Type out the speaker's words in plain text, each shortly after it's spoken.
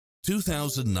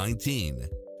2019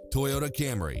 Toyota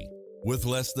Camry. With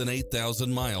less than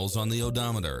 8,000 miles on the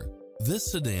odometer,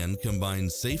 this sedan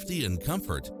combines safety and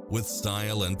comfort with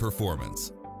style and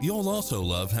performance. You'll also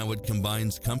love how it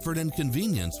combines comfort and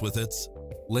convenience with its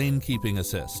lane keeping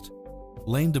assist,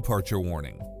 lane departure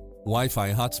warning,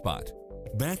 Wi-Fi hotspot,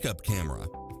 backup camera,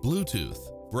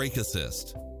 Bluetooth, brake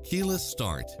assist, keyless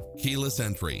start, keyless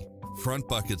entry, front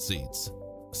bucket seats,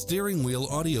 steering wheel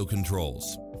audio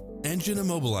controls, engine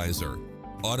immobilizer,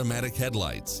 automatic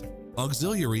headlights,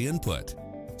 auxiliary input,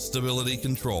 stability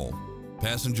control,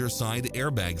 passenger side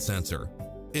airbag sensor.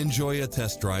 Enjoy a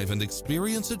test drive and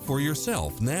experience it for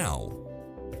yourself now.